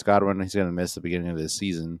that Chris Godwin, he's going to miss the beginning of this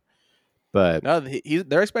season, but no,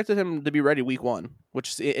 they're expecting him to be ready week 1,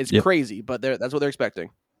 which is crazy, but that's what they're expecting.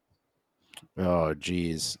 Oh,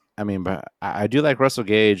 geez. But I do like Russell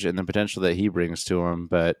Gage and the potential that he brings to him.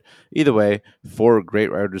 But either way, 4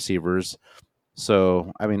 great wide receivers.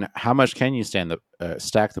 So, how much can you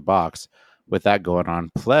stack the box with that going on?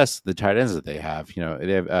 Plus the tight ends that they have.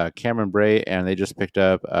 They have Cameron Bray, and they just picked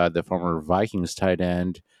up the former Vikings tight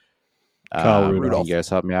end. Kyle Rudolph. Can you guys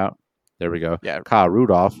help me out? There we go. Yeah. Kyle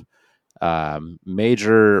Rudolph.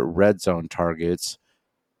 Major red zone targets.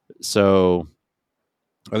 So,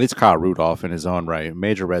 at least Kyle Rudolph in his own right,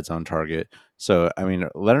 major red zone target. So,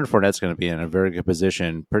 Leonard Fournette's going to be in a very good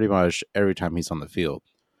position pretty much every time he's on the field,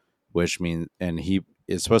 which means, and he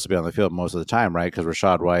is supposed to be on the field most of the time, right? Because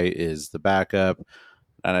Rachaad White is the backup,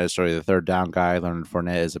 not necessarily the third down guy. Leonard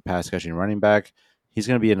Fournette is a pass catching running back. He's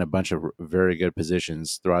going to be in a bunch of very good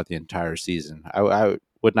positions throughout the entire season. I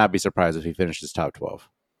would not be surprised if he finishes top 12.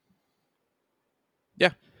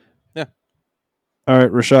 Yeah. All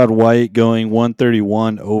right, Rashad White going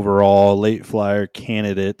 131 overall, late flyer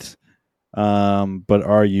candidate. But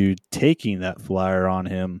are you taking that flyer on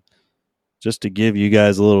him? Just to give you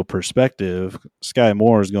guys a little perspective, Sky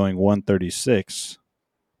Moore is going 136.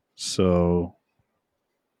 So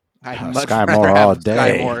I'd much Sky rather Moore all have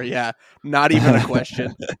Sky day. Moore. Yeah, not even a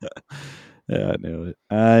question. yeah,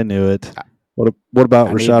 I knew it. What about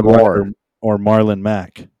I need Rashad White more. or Marlon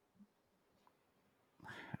Mack?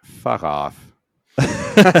 Fuck off.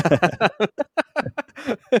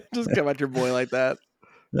 Just come at your boy like that.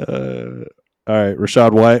 All right,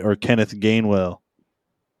 Rashad White or Kenneth Gainwell?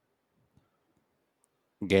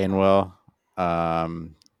 Gainwell.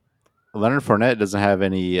 Leonard Fournette doesn't have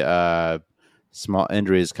any small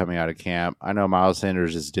injuries coming out of camp. I know Miles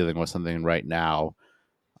Sanders is dealing with something right now.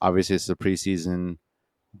 Obviously, it's the preseason,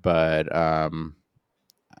 but I'd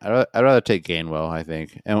rather take Gainwell, I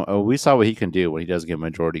think. And we saw what he can do when he does get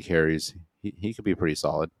majority carries. He could be pretty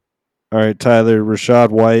solid. All right, Tyler, Rashad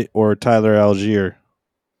White or Tyler Algier?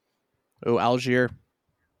 Oh, Algier.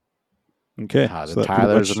 Okay. The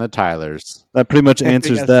Tylers and the Tylers. That pretty much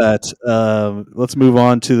answers that. Let's move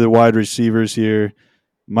on to the wide receivers here.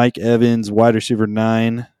 Mike Evans, wide receiver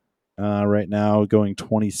 9, right now going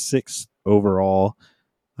 26th overall.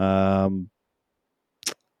 Let's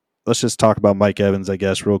just talk about Mike Evans, I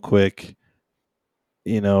guess, real quick.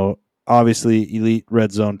 Obviously, elite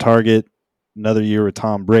red zone target. Another year with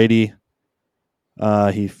Tom Brady.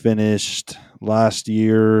 He finished last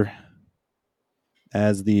year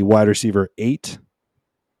as the wide receiver 8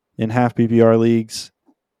 in half PPR leagues.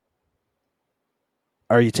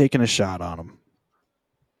 Are you taking a shot on him?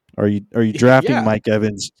 Are you drafting Mike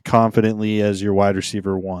Evans confidently as your wide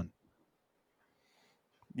receiver 1?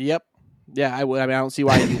 Yep. Yeah, I would. I mean, I don't see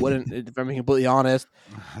why you wouldn't. If I'm being completely honest,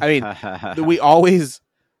 I mean,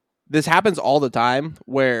 this happens all the time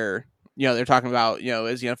where they're talking about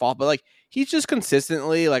is he gonna fall, but like he's just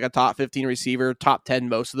consistently like a top 15 receiver, top 10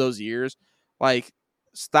 most of those years. Like,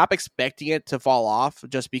 stop expecting it to fall off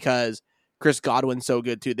just because Chris Godwin's so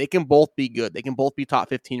good too. They can both be good. They can both be top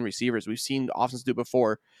 15 receivers. We've seen offenses do it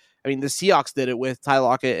before. I mean, the Seahawks did it with Ty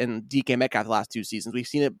Lockett and DK Metcalf the last 2 seasons. We've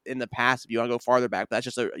seen it in the past. If you want to go farther back, but that's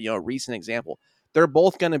just a recent example. They're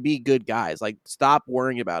both going to be good guys. Like, stop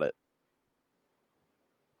worrying about it.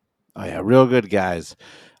 Oh yeah, real good guys.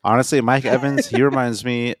 Honestly, Mike Evans, he reminds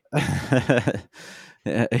me.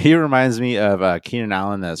 He reminds me of Keenan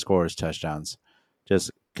Allen that scores touchdowns.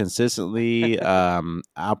 Just consistently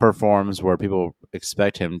outperforms where people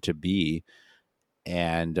expect him to be.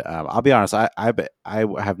 And I'll be honest, I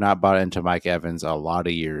have not bought into Mike Evans a lot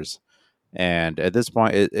of years. And at this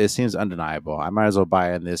point, it seems undeniable. I might as well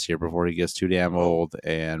buy in this year before he gets too damn old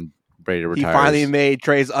and Brady retires. He finally made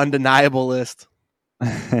Trey's undeniable list.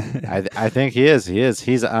 I think he is.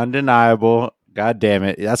 He's undeniable. God damn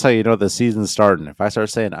it. That's how you know the season's starting. If I start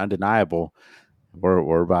saying undeniable,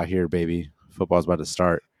 we're about here, baby. Football's about to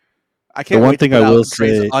start. I can't wait to put out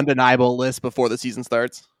Trey's undeniable list before the season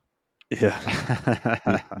starts. Yeah.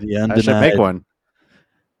 I should make one.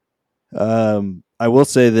 I will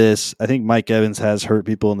say this. I think Mike Evans has hurt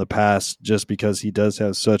people in the past just because he does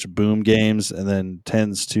have such boom games and then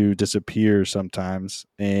tends to disappear sometimes.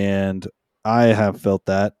 And I have felt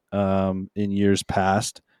that in years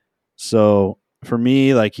past. So for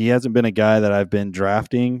me, like, he hasn't been a guy that I've been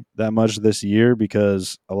drafting that much this year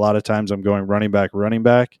because a lot of times I'm going running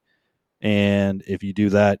back. And if you do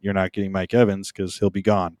that, you're not getting Mike Evans because he'll be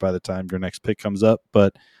gone by the time your next pick comes up.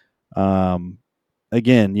 But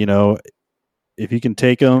again, if you can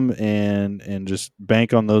take him and just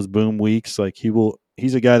bank on those boom weeks, like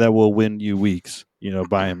he's a guy that will win you weeks,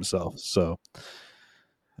 by himself. So,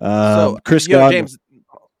 Chris Godwin, James,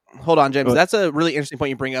 hold on, James. That's a really interesting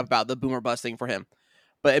point you bring up about the boomer bust thing for him.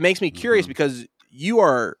 But it makes me curious because you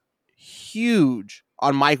are huge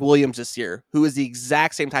on Mike Williams this year, who is the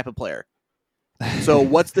exact same type of player. So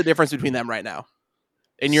what's the difference between them right now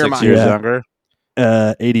in your mind? 6 years younger.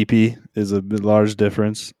 ADP is a large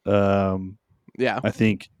difference. Yeah, I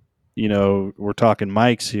think, we're talking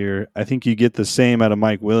Mikes here. I think you get the same out of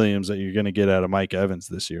Mike Williams that you're going to get out of Mike Evans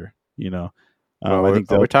this year. I think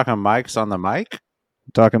we're talking Mikes on the mic.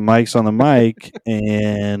 Talking Mikes on the mic,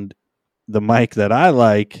 and the mic that I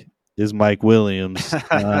like is Mike Williams,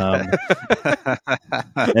 and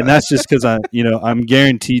that's just because I'm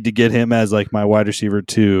guaranteed to get him as like my wide receiver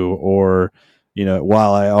 2, or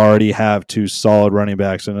while I already have 2 solid running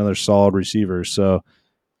backs and another solid receiver. So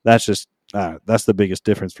that's just that's the biggest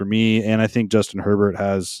difference for me. And I think Justin Herbert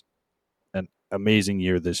has an amazing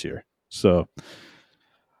year this year. So,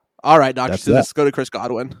 all right, Doctor. So let's go to Chris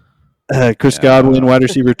Godwin. Chris Godwin, wide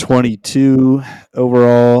receiver 22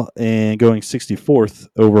 overall and going 64th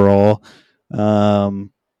overall.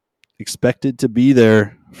 Expected to be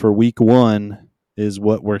there for week 1 is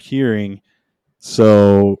what we're hearing.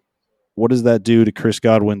 So what does that do to Chris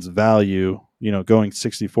Godwin's value? Going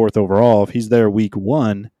 64th overall, if he's there week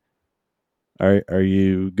 1, are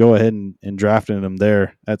you go ahead and drafting him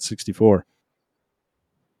there at 64?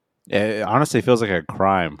 It honestly feels like a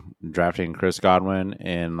crime drafting Chris Godwin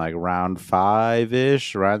in like round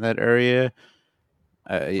 5-ish, around that area.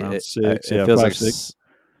 Round 6, it feels 5, like 6.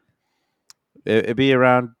 It'd be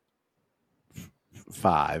around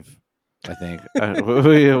 5, I think.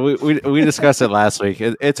 We discussed it last week.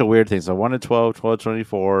 It's a weird thing. So 1 to 12, 12 to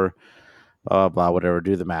 24, blah, whatever.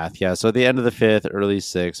 Do the math. Yeah. So at the end of the 5th, early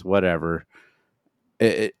 6th, whatever.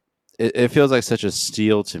 It feels like such a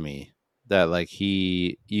steal to me that like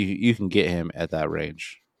you can get him at that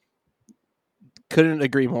range. Couldn't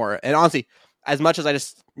agree more. And honestly, as much as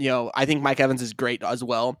I think Mike Evans is great as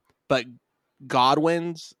well, but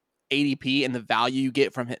Godwin's ADP and the value you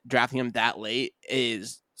get from drafting him that late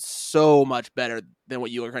is so much better than what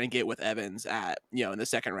you are going to get with Evans at, in the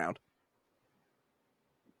second round.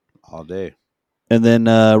 All day. And then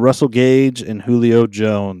Russell Gage and Julio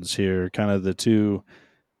Jones here, kind of the two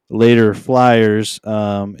later flyers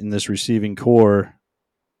in this receiving core.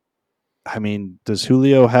 I mean, does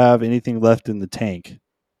Julio have anything left in the tank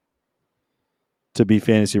to be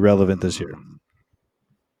fantasy relevant this year?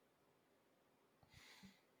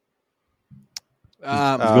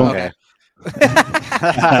 Okay.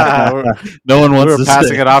 No one wants to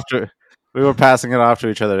passing it off to. We were passing it off to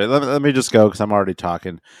each other. Let me just go because I'm already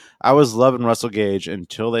talking. I was loving Russell Gage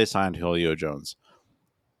until they signed Julio Jones.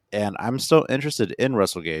 And I'm still interested in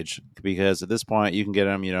Russell Gage because at this point you can get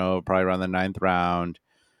him, probably around the 9th round,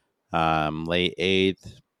 late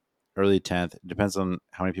 8th, early 10th. It depends on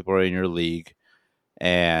how many people are in your league.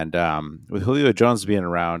 And with Julio Jones being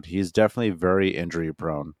around, he's definitely very injury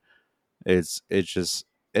prone. It's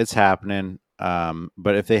happening.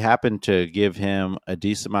 But if they happen to give him a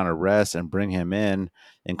decent amount of rest and bring him in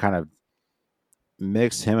and kind of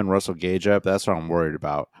mix him and Russell Gage up, that's what I'm worried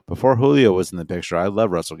about. Before Julio was in the picture, I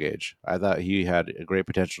love Russell Gage. I thought he had a great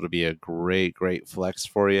potential to be a great flex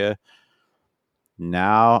for you.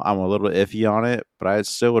 Now I'm a little iffy on it, but I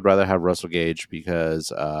still would rather have Russell Gage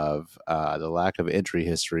because of the lack of injury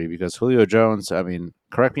history. Because Julio Jones, I mean,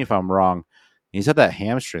 correct me if I'm wrong, he's had that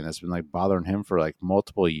hamstring that's been like bothering him for like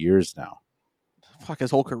multiple years now. Fuck,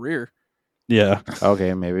 his whole career. Yeah.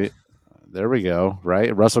 Okay, maybe. There we go.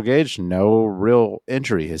 Right, Russell Gage, no real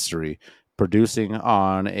injury history, producing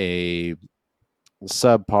on a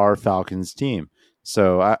subpar Falcons team.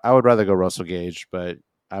 So I would rather go Russell Gage, but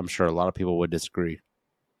I'm sure a lot of people would disagree.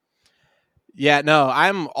 Yeah, no,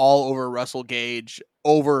 I'm all over Russell Gage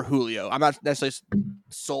over Julio. I'm not necessarily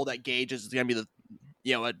sold that Gage is going to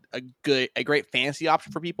be a great fantasy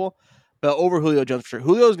option for people, but over Julio Jones for sure.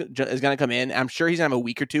 Julio is going to come in. I'm sure he's going to have a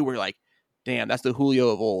week or two where you're like, damn, that's the Julio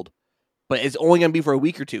of old. But it's only going to be for a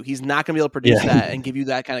week or two. He's not going to be able to produce that and give you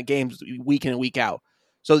that kind of games week in and week out.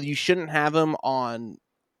 So you shouldn't have him on.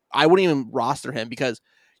 I wouldn't even roster him because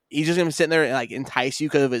he's just going to be sitting there and like entice you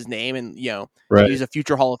because of his name and he's a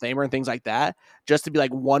future Hall of Famer and things like that. Just to be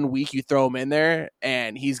like 1 week you throw him in there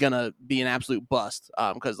and he's going to be an absolute bust.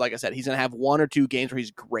 Because like I said, he's going to have 1 or 2 games where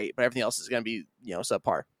he's great, but everything else is going to be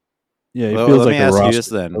subpar. Yeah, it feels like let me a ask you this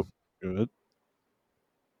then. Good.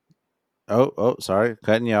 Oh, sorry,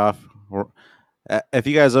 cutting you off. If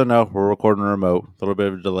you guys don't know, we're recording remote, a little bit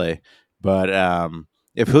of a delay. But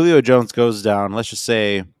if Julio Jones goes down, let's just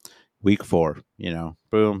say week 4,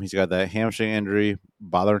 boom, he's got that hamstring injury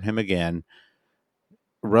bothering him again.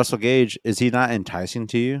 Russell Gage, is he not enticing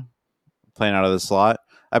to you playing out of the slot?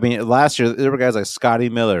 I mean, last year there were guys like Scotty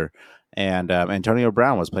Miller and Antonio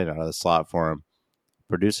Brown was playing out of the slot for him,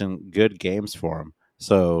 producing good games for him.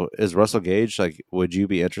 So is Russell Gage, like, would you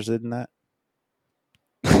be interested in that?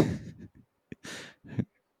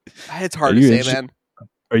 It's hard to say, man.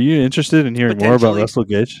 Are you interested in hearing more about Russell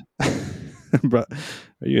Gage? Are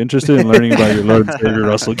you interested in learning about your Lord and Savior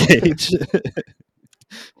Russell Gage?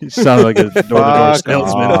 You sound like a door-to-door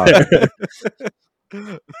salesman there.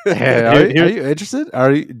 Hey, are you interested?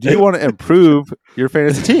 Do you want to improve your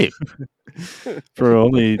fantasy team? For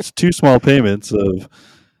only 2 small payments of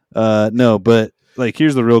no, but like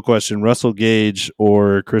here's the real question: Russell Gage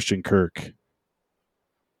or Christian Kirk?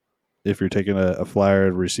 If you're taking a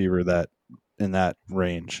flyer receiver that in that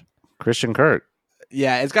range, Christian Kirk.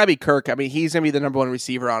 Yeah, it's got to be Kirk. I mean, he's going to be the number 1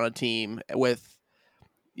 receiver on a team with,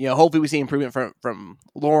 hopefully we see improvement from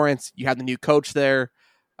Lawrence. You have the new coach there,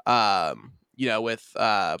 with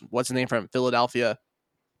what's the name from Philadelphia?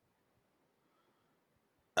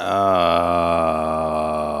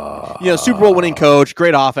 Super Bowl winning coach,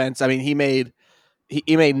 great offense. I mean, he made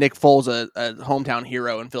Nick Foles a hometown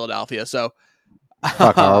hero in Philadelphia. So,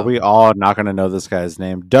 fuck, are we all not going to know this guy's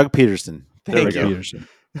name? Doug Peterson. There we Doug go. Peterson.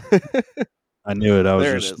 I knew it. I was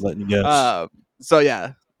There it just is. letting you guess. So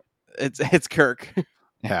yeah, it's Kirk.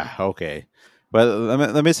 Yeah, okay. But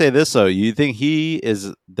let me say this though: you think he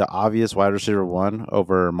is the obvious wide receiver 1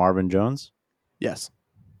 over Marvin Jones? Yes.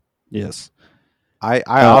 Yes. I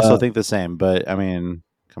also think the same. But I mean,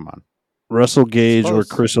 come on, Russell Gage or close.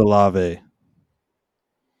 Chris Olave?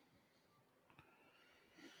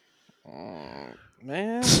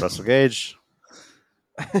 Man, Russell Gage.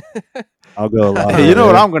 I'll go Olave. You know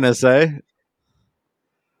what I'm going to say?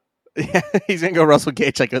 yeah, he's gonna go Russell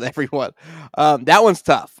Gage like with everyone. That one's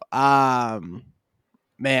tough. Man,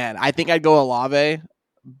 I think I'd go Olave,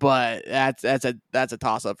 but that's a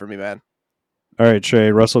toss up for me, man. All right,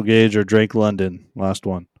 Trey. Russell Gage or Drake London? Last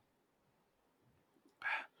one.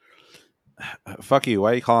 Fuck you.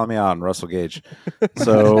 Why are you calling me out on Russell Gage?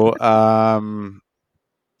 So, I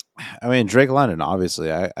mean, Drake London,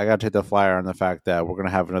 obviously. I got to take the flyer on the fact that we're going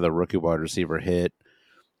to have another rookie wide receiver hit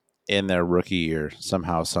in their rookie year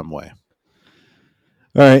somehow, some way.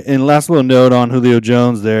 All right, and last little note on Julio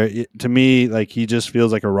Jones there. To me, like, he just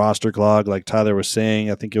feels like a roster clog, like Tyler was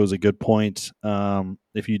saying. I think it was a good point.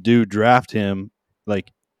 If you do draft him,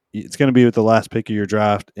 like, it's going to be with the last pick of your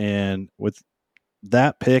draft, and with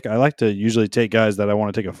that pick, I like to usually take guys that I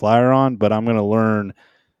want to take a flyer on, but I'm going to learn,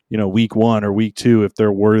 week 1 or week 2 if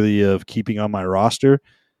they're worthy of keeping on my roster.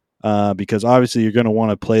 Because obviously you're going to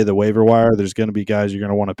want to play the waiver wire. There's going to be guys you're going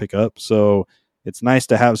to want to pick up. So it's nice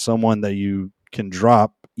to have someone that you can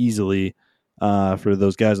drop easily for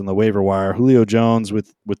those guys on the waiver wire. Julio Jones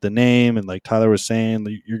with the name, and like Tyler was saying,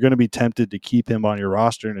 you're going to be tempted to keep him on your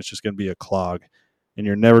roster, and it's just going to be a clog, and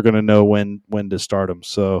you're never going to know when to start him.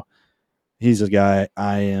 So he's a guy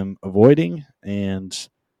I am avoiding, and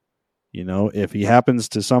if he happens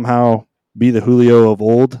to somehow be the Julio of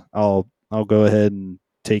old, I'll go ahead and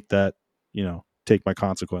take that, take my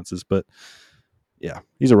consequences. But yeah,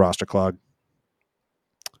 he's a roster clog.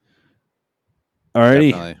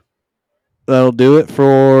 Alrighty. Definitely. That'll do it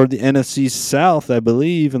for the NFC South, I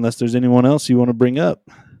believe, unless there's anyone else you want to bring up.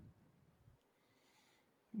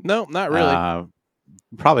 No, not really.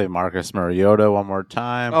 Probably Marcus Mariota one more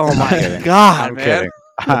time. Oh my kidding. God, I'm man. kidding.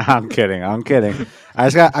 I'm kidding. I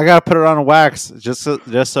got to put it on wax just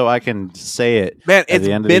so I can say it. Man, At it's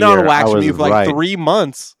the end of been the on year, wax I for me was for like right. 3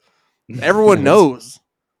 months. Everyone knows.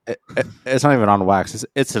 It's not even on wax.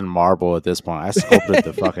 It's in marble at this point. I sculpted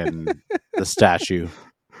the statue.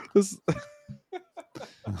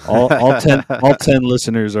 All 10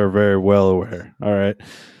 listeners are very well aware. All right.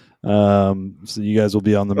 So you guys will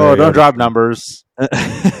be on the Oh, don't drop numbers.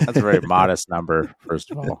 That's a very modest number,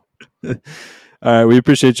 first of all. All right, we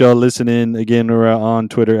appreciate y'all listening. Again, we're on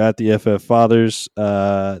Twitter at the FF Fathers.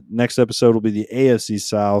 Next episode will be the AFC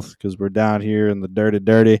South because we're down here in the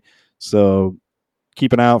dirty. So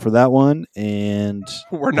keep an eye out for that one, and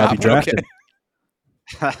We're not happy drafting.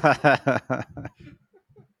 Okay.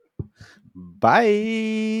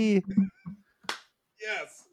 Bye. Yes.